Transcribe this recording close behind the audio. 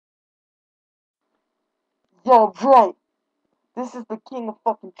Yo, right. This is the king of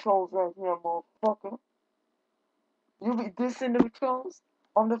fucking trolls right here, motherfucker. You be dissing them trolls?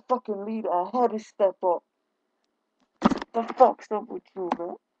 I'm the fucking leader. I had to step up. The fuck's up with you,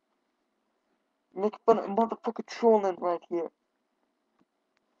 man? Make fun of motherfucking trolling right here.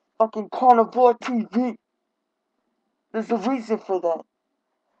 Fucking carnivore TV. There's a reason for that.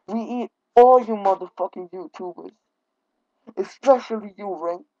 We eat all you motherfucking YouTubers. Especially you,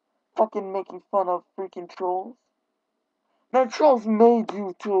 right? Fucking making fun of freaking trolls. Man, trolls made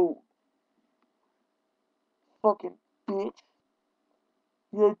you too. Fucking bitch.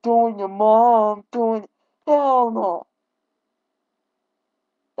 You're doing your mom, doing... Hell no.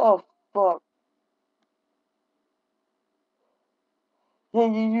 Oh, fuck. Yeah,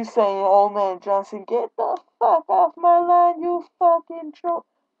 you saying, old man Johnson, get the fuck off my line, you fucking troll.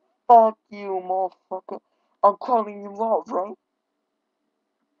 Fuck you, motherfucker. I'm calling you out, right?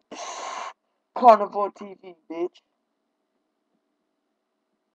 Carnivore TV, bitch.